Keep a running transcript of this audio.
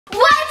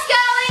What's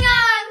going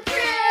on,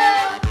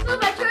 crew? Welcome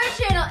back to our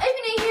channel. If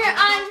you're new here,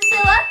 I'm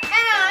Cilla.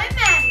 And I'm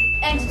Maddy.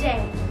 And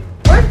today,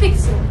 we're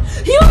fixing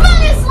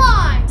humongous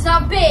slime. It's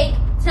not big,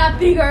 it's not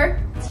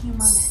bigger, it's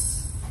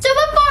humongous. So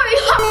before we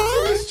hop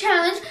into this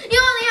challenge, you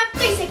only have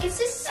 3 seconds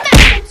to smash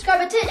the subscribe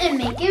button and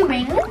make it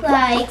rain with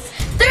likes.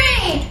 3,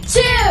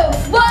 2,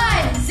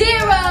 1, 0.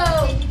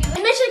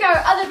 And make sure to go to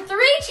our other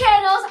 3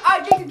 channels, our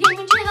JKrew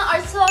Gaming channel,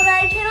 our Cilla and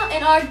Maddy channel,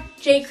 and our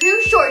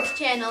JKrew Shorts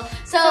channel.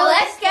 So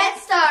let's get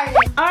started.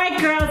 All right,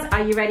 girls,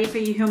 are you ready for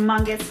your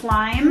humongous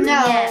slime?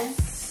 No.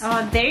 Yes.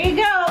 Oh, there you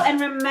go. And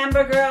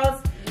remember,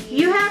 girls,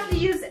 you have to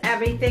use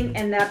everything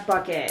in that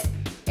bucket.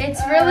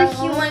 It's really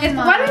humongous.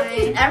 Why do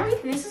we use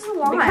everything? This is a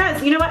lot.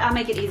 Because, you know what? I'll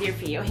make it easier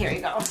for you. Here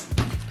you go.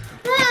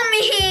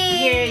 Mommy!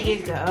 Here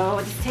you go.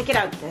 Just take it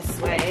out this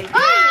way.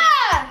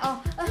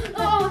 Ah!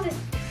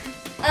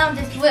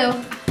 This blue.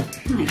 Oh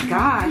my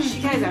gosh,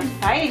 you guys are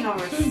fighting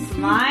over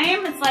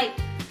slime. It's like,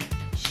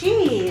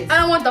 jeez. I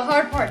don't want the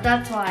hard part,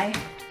 that's why.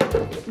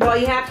 Well,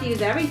 you have to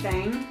use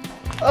everything.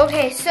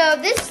 Okay, so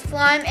this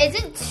slime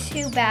isn't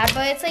too bad,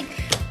 but it's like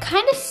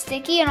kind of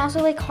sticky and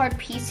also like hard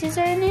pieces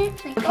are in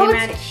it. Like,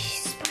 Okay,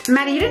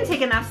 Maddy, you didn't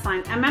take enough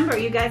slime. Remember,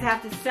 you guys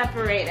have to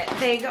separate it.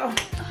 There you go.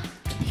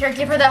 Here,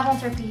 give her that whole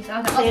 3 piece.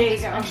 Okay, There you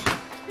go.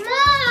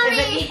 Mommy! Is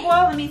it equal?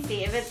 Let me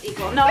see if it's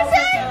equal. No, this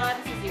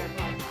is your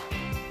one.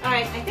 All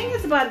right, I think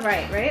it's about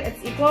right?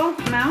 It's equal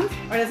amount?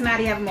 Or does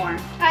Maddy have more?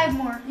 I have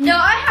more. No,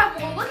 I have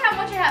more. Look how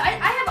much I have.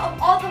 I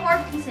have all the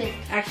hard pieces.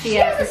 Actually, She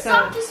yeah. has the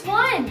softest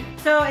one.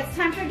 So it's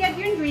time to get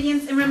your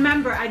ingredients. And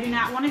remember, I do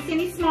not want to see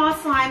any small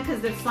slime because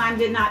the slime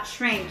did not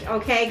shrink.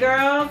 Okay,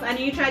 girls? I know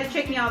you try to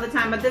trick me all the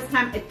time, but this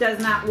time it does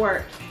not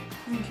work.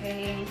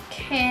 Okay.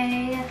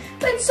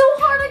 But it's so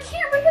hard, I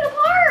can't break it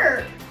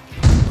apart.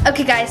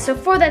 Okay guys, so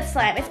for that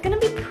slime, it's gonna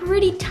be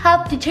pretty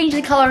tough to change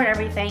the color and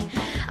everything.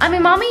 I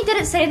mean, Mommy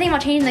didn't say anything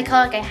about changing the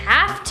color like I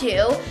have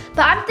to,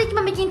 but I'm thinking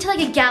about making it into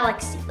like a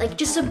galaxy, like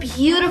just a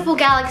beautiful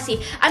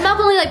galaxy. I'm not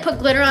gonna like put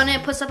glitter on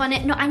it, put stuff on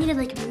it. No, I need to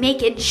like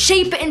make it,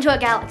 shape it into a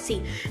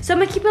galaxy. So I'm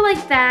gonna keep it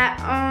like that.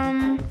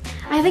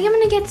 I think I'm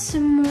gonna get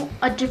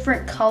a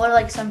different color,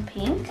 like some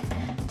pink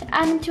to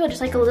add into it,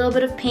 just like a little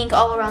bit of pink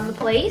all around the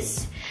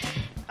place.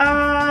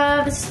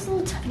 This is a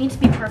little tough. It needs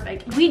to be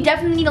perfect. We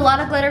definitely need a lot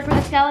of glitter for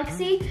this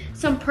galaxy.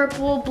 Some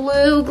purple,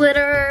 blue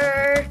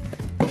glitter.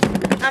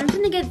 I'm just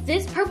gonna get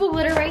this purple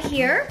glitter right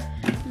here.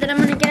 Then I'm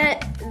gonna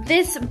get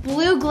this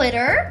blue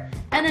glitter.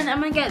 And then I'm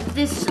gonna get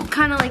this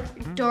kind of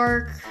like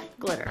dark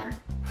glitter.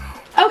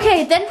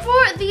 Okay, then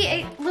for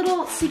the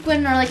little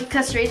sequin or like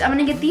accessories, I'm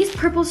gonna get these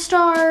purple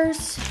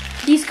stars,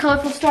 these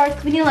colorful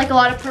stars. We need like a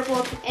lot of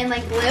purple and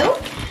like blue.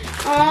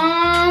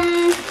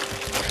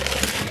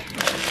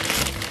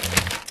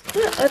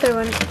 What other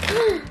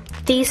one?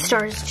 These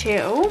stars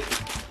too.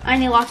 I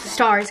need lots of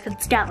stars because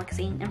it's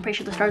galaxy. I'm pretty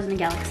sure the stars in the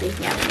galaxy.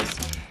 Yeah, these.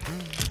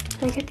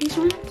 Did I get these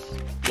ones?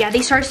 Yeah,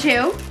 these stars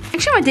too.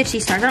 Actually, I'm gonna ditch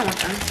these stars. I don't want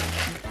them.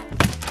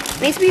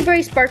 It needs to be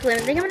very sparkly. I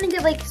think I'm gonna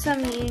get like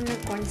some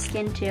unicorn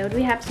skin too. Do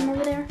we have some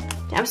over there?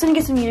 Yeah, I'm just gonna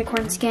get some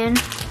unicorn skin.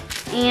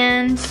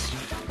 And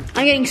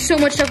I'm getting so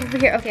much stuff over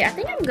here. Okay, I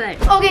think I'm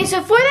good. Okay, so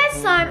for that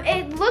slime,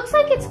 it looks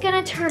like it's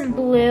gonna turn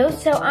blue.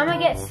 So I'm gonna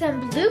get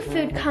some blue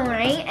food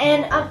coloring,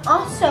 and I'm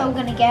also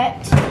gonna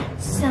get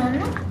some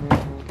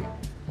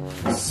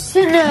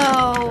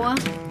snow.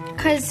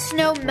 Because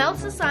snow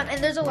melts the slime,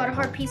 and there's a lot of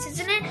hard pieces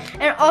in it.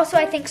 And also,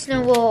 I think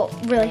snow will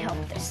really help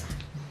with this.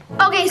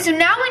 Okay, so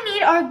now we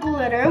need our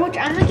glitter, which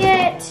I'm gonna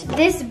get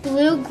this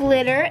blue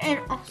glitter and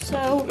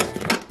also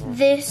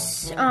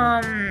this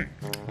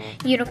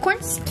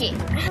unicorn skin.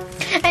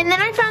 And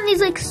then I found these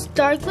like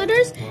star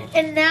glitters,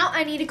 and now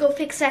I need to go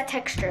fix that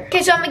texture.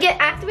 Okay, so I'm gonna get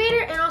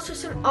activator and also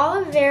some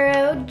aloe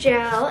vera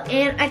gel,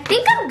 and I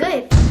think I'm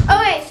good.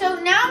 Okay, so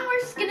now we're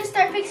just gonna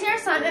start fixing our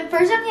slime, and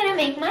first I'm gonna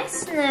make my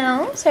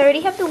snow. So I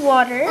already have the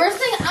water. First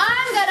thing,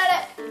 I'm good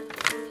at it.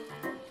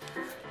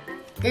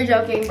 You're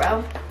joking, bro.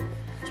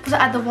 You're supposed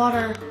to add the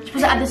water. You're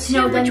supposed to add the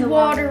snow, then the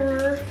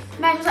water.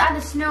 Man, you're supposed to add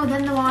the snow,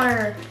 then the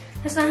water.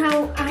 That's not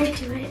how I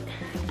do it.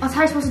 That's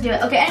how you're supposed to do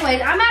it. Okay,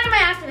 anyways, I'm adding my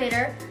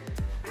activator.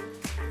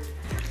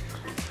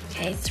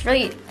 Okay, it's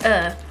really,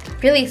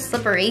 really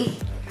slippery.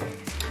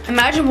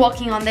 Imagine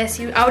walking on this.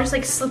 I would just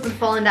like slip and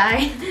fall and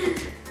die.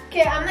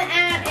 Okay, I'm gonna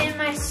add in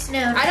my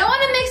snow. I don't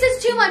want to mix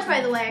this too much,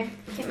 by the way.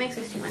 You can't mix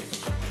this too much.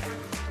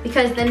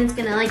 Because then it's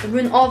gonna like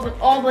ruin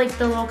all like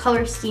the little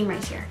color scheme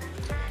right here.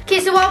 Okay,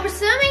 so while we're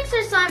still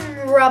mixing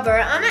some rubber,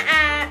 I'm gonna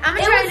try to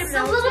melt it. It's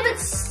a little bit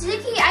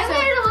sticky. I only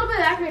added a little bit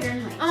of activator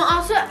anyway. I'm gonna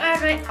also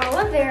add my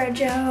aloe vera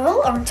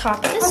gel on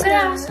top of the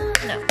snow.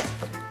 No.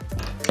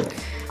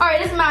 Alright,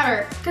 it doesn't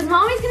matter. Because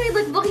Mommy's gonna be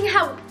like looking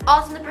how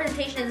awesome the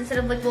presentation is instead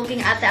of like looking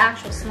at the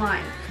actual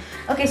slime.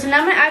 Okay, so now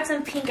I'm gonna add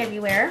some pink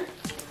everywhere.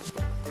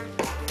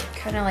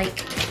 Kind of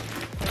like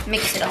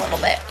mix it a little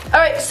bit.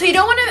 Alright, so I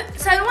don't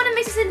wanna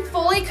mix this in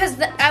fully because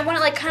I want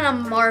it like kind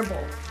of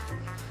marble.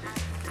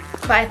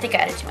 But I think I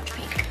added too much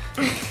pink.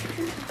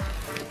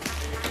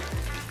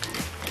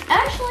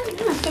 Actually, I'm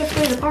gonna start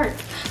pulling it apart.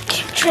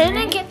 Okay, I'm trying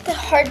to get the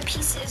hard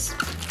pieces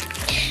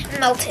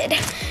melted.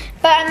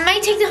 But I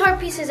might take the hard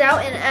pieces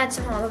out and add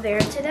some aloe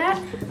vera to that.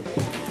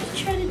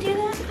 Try to do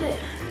that, but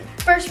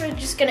first we're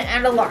just gonna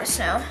add a lot of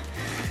snow.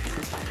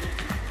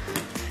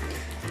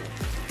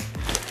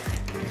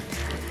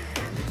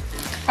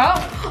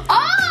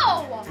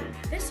 Oh!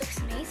 This looks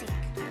amazing.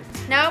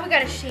 Now we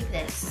gotta shape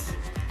this.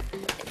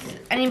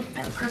 I need to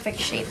find the perfect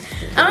shape.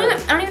 I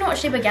don't even know what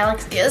shape a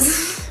galaxy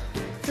is.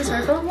 It's a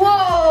circle.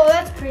 Whoa,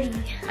 that's pretty.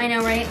 I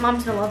know, right?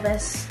 Mom's gonna love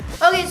this.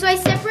 Okay, so I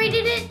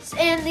separated it,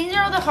 and these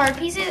are all the hard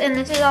pieces, and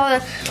this is all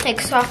the like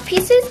soft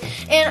pieces.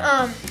 And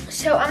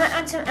so I'm gonna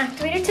add some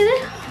activator to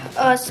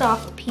the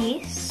soft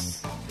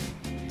piece.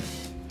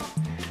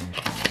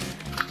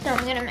 So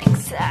I'm gonna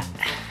mix that.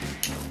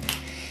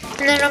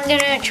 And then I'm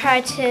gonna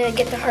try to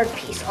get the hard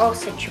piece all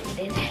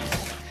situated.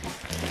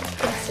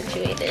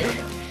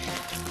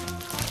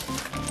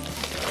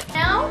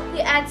 Now we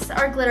add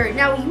our glitter.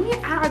 Now we need to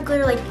add our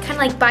glitter like kind of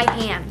like by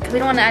hand because we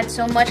don't want to add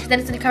so much because then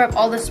it's gonna cover up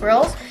all the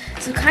swirls.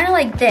 So kind of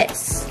like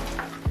this.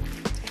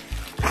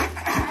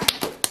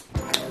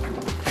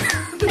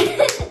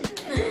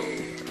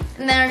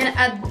 And then we're gonna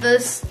add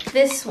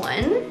this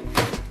one.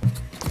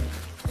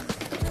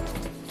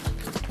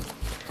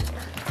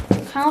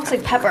 Kind of looks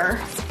like pepper.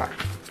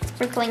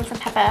 Sprinkling some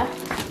pepper.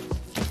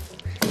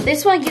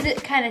 This one gives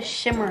it kind of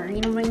shimmer.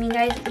 You know what I mean,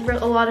 guys?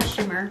 A lot of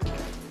shimmer.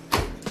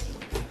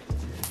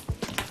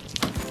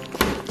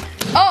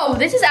 Oh,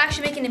 this is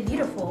actually making it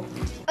beautiful.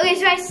 Okay,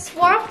 so I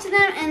swapped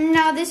them, and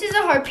now this is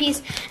a hard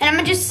piece, and I'm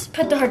gonna just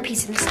put the hard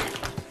piece inside.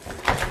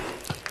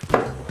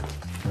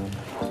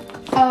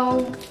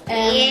 Oh,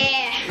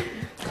 yeah.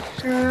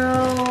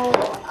 Girl.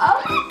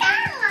 Oh my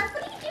God,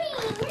 what are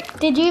you doing?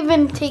 Did you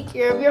even take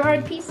care of your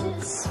hard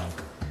pieces?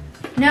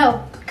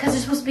 No, because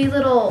they're supposed to be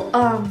little,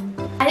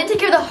 I didn't take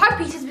care of the hard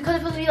pieces because they're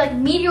supposed to be like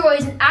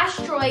meteoroids and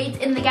asteroids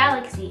in the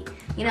galaxy.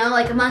 You know,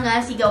 like Among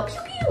Us, you go pew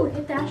pew,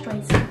 hit the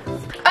asteroids.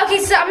 Okay,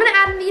 so I'm gonna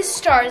add these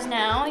stars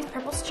now, these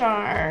purple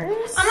stars.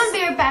 I'm gonna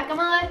be right back. I'm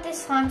gonna let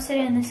this slime sit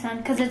in the sun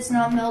because it's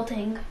not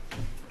melting.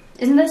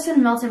 Isn't the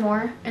sun melting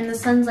more? And the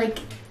sun's like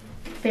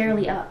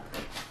barely up.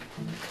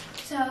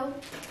 So,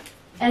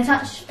 and it's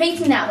not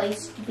facing that way,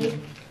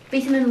 stupid.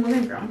 Facing in the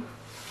living room.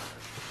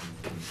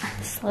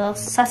 This little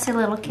sussy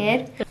little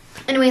kid.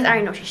 Anyways, I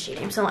already know she's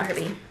cheating, so don't let her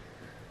be.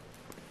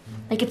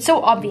 Like, it's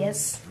so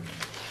obvious.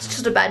 It's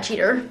just a bad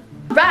cheater.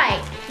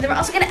 Right, then we're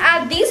also gonna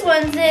add these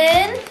ones in.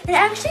 And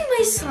actually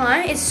my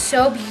slime is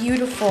so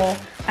beautiful.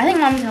 I think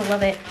Mom's gonna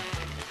love it.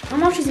 I don't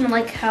know if she's gonna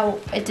like how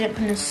it didn't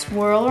put in a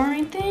swirl or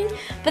anything,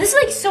 but this is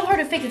like so hard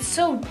to fix, it's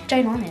so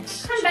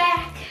ginormous. I'm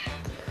back.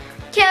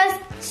 Okay,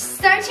 let's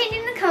start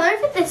changing the color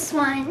for this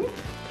one.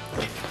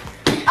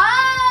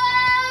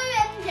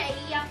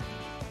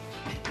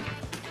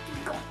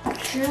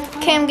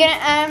 Okay, I'm gonna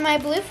add my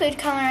blue food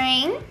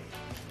coloring.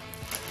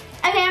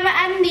 Okay, I'm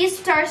adding these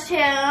stars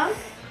too.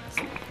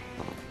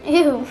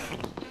 Ew.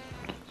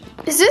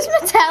 Is this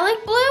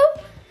metallic blue?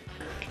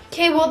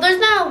 Okay, well there's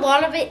not a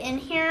lot of it in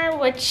here,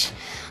 which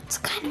it's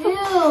kind of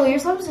Ew, your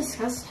slime's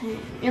disgusting.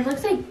 It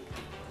looks like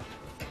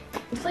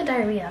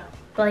diarrhea,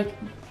 but like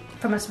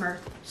from a smurf.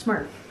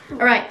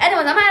 Alright,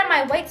 anyways, I'm gonna add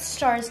my white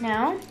stars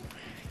now.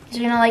 These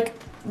are gonna like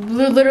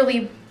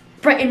literally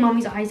brighten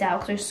Mommy's eyes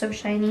out because they're so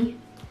shiny.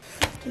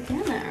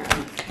 Together.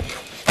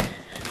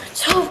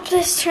 Let's hope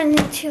this turns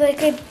into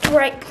like a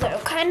bright blue,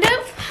 kind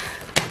of.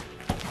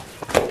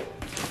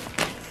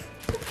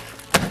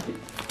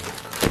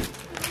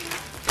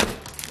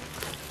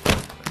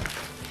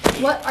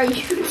 What are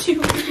you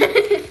doing?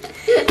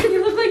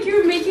 You look like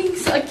you're making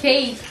a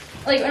cake.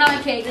 Like, not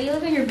a cake, you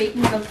look like you're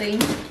baking something.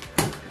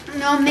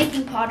 No, I'm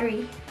making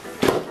pottery.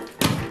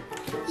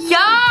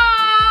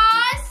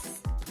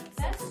 Yes!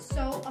 That's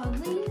so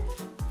ugly.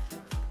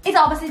 It's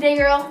opposite day,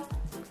 girl.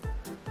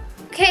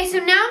 Okay, so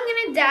now I'm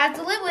gonna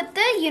dazzle it with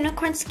the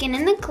unicorn skin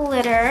and the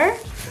glitter.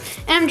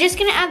 And I'm just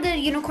gonna add the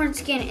unicorn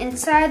skin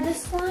inside the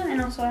slime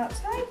and also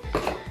outside.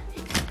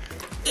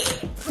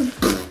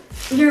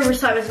 Your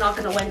slime is not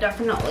gonna win,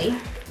 definitely.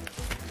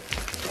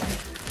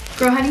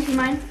 Girl, how do you see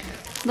mine?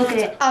 Look at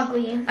it.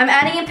 Ugly. I'm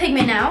adding a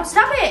pigment now.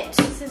 Stop it!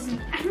 This isn't.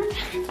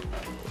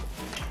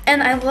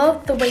 And I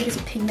love the way this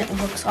pigment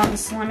looks on the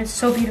slime. It's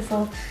so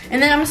beautiful.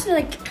 And then I'm just gonna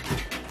like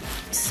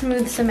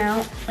smooth some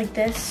out like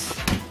this.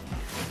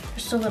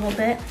 Just a little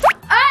bit.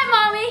 Alright,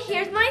 Mommy,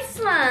 here's my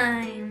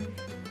slime.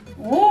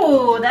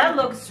 Ooh, that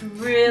looks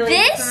really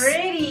This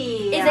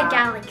pretty. is a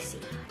galaxy.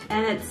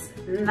 And it's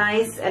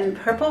nice and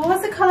purple. What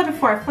was the color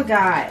before? I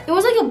forgot. It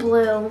was like a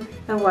blue.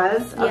 It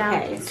was? Yeah.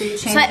 Okay, so you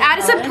changed So I the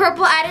added some color?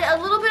 purple, added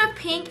a little bit of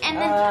pink, and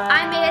then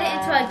I made it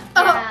into a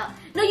gal.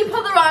 No, you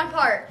pulled the wrong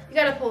part. You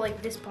gotta pull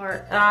like this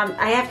part.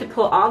 I have to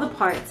pull all the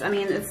parts. I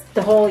mean, it's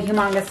the whole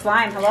humongous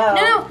slime. Hello.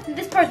 No,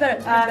 this part's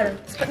better.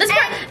 This part,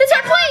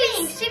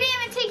 please. She didn't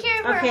even take care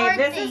of her Okay, hard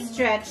this things. is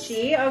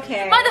stretchy.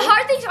 Okay. But the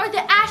hard things are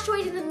the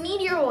asteroids and the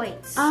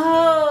meteoroids.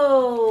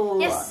 Oh.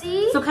 Yes,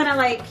 see? So kind of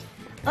like,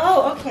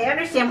 oh, okay, I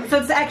understand. So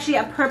it's actually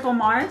a purple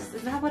Mars.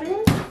 Is that what it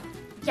is?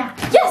 Yeah.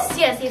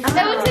 Yes.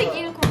 That looks like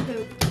unicorn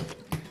poop.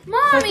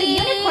 Mommy. So it's a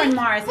unicorn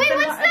Mars. Wait, It's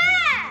a what's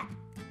that?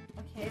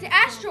 Okay. It's an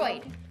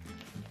asteroid.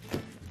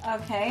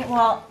 Okay,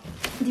 well,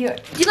 Do you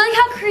like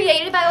how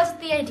creative I was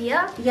with the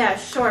idea? Yeah,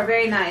 sure,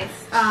 very nice.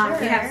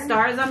 You have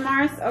stars on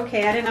Mars?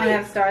 Okay, I didn't know they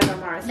have stars on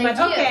Mars. They But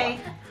do. okay.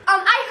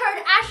 I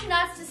heard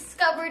astronauts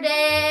discovered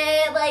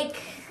it like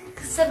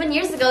 7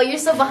 years ago. You're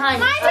so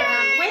behind.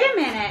 Wait a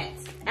minute.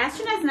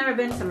 Astronauts never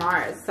been to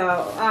Mars,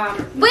 so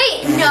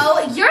Wait, no,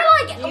 you're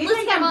like do you losing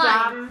think your I'm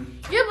mind. dumb?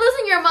 You're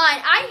losing your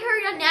mind. I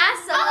heard on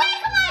NASA. Okay,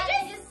 come on,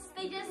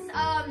 they just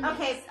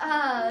Okay.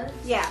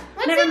 yeah.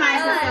 Never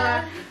mind,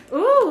 Priscilla.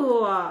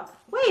 Ooh,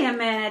 wait a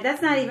minute.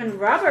 That's not even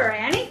rubber or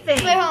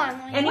anything. Wait, hold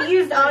on. And you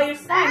used all your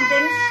slime,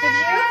 did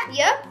you?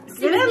 Yep.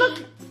 Did it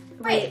look?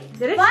 Wait,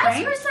 did it Why is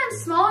shrink? her slime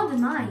smaller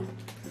than mine?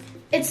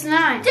 It's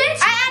not. Didn't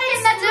you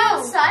added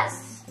that sus?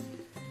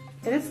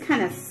 It is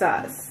kind of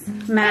sus.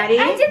 Maddie?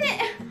 I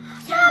didn't.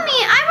 Mommy,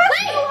 I worked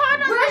so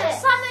hard on Where's the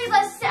this. slime that you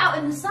let sit out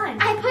in the sun?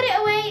 I put it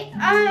away.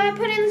 I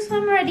put it in the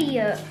slime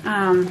already.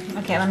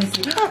 Okay, let me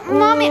see.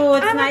 Mommy, Ooh,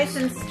 it's nice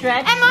and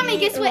stretchy. And mommy,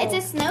 guess what? Ooh.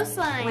 It's a snow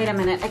slime. Wait a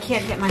minute, I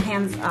can't get my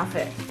hands off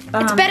it.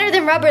 It's better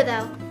than rubber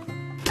though.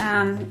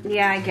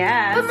 Yeah, I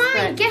guess. But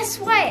mommy, guess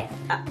what?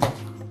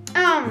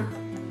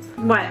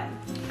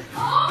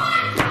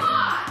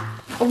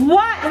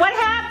 What? What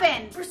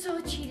happened?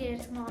 Priscilla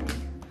cheated, mommy.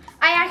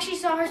 I actually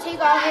saw her take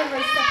all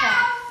her stuff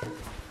off.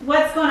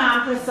 What's going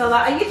on, Priscilla?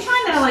 Are you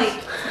trying to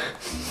like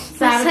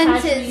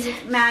sabotage me,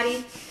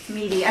 Maddie?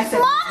 Meaty. I said.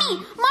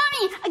 Mommy,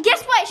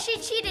 guess what? She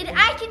cheated.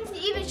 I can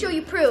even show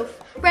you proof.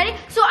 Ready?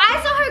 So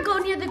I saw her go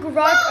near the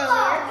garage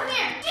earlier. Come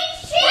here. She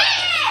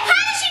cheated! How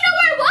did she know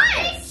where it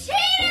was? She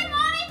cheated,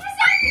 Mommy.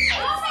 Priscilla!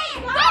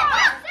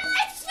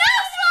 It's snow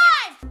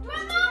slime!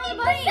 Mommy,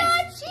 Priscilla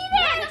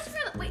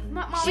cheated! Wait,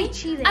 Mommy. She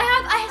cheated. I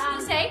have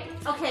something to say.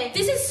 Okay.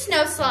 This is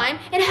snow slime,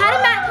 and how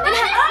did Matt?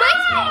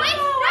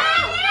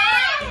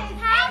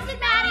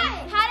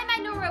 How did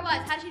Matt know where it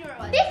was? How did she know where it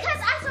was? Because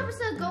I saw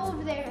Priscilla go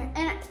over there,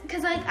 and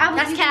because like I was.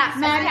 That's cat.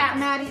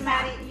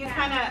 Maddie, you're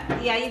kind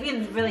of, yeah, you're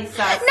being really sus.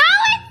 No, it's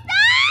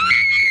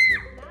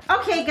not.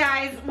 Okay,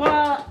 guys.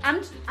 Well,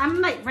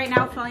 I'm like right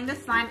now filling the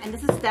slime, and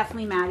this is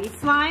definitely Maddie's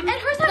slime. And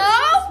hers is so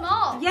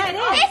small. Yeah, it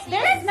is.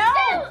 There's no.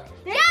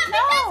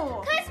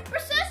 Because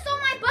Priscilla stole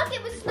my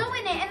bucket with snow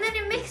in it, and then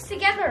it mixed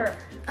together.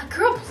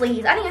 Girl,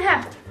 please. I didn't even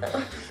have. Mommy,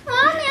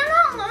 I'm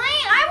not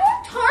lying. I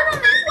worked hard on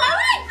this. Why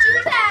would I do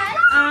that?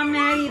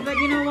 Maddie, but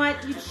you know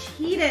what? You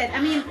cheated. I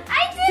mean,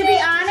 I to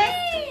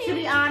didn't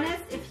be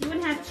honest, if you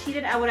wouldn't have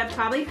cheated, I would have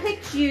probably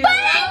picked you. But I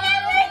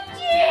never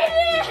cheated.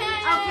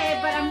 Okay,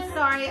 but I'm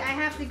sorry. I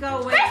have to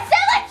go with.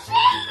 Priscilla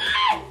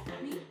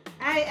cheated.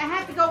 I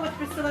have to go with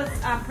Priscilla's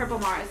Purple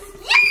Mars.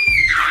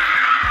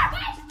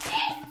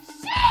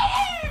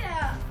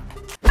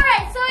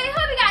 Alright, so I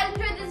hope you guys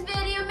enjoyed this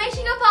video. Make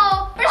sure you go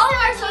follow all of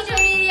our social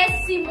media to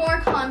see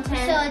more content.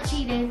 Priscilla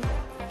cheated.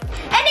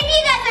 And if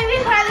you guys like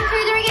being part of the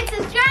crew, don't forget to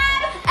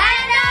subscribe.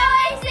 And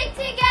always stick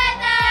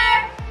together.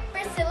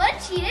 Priscilla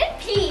cheated.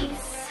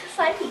 Peace.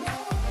 Slide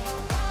peace.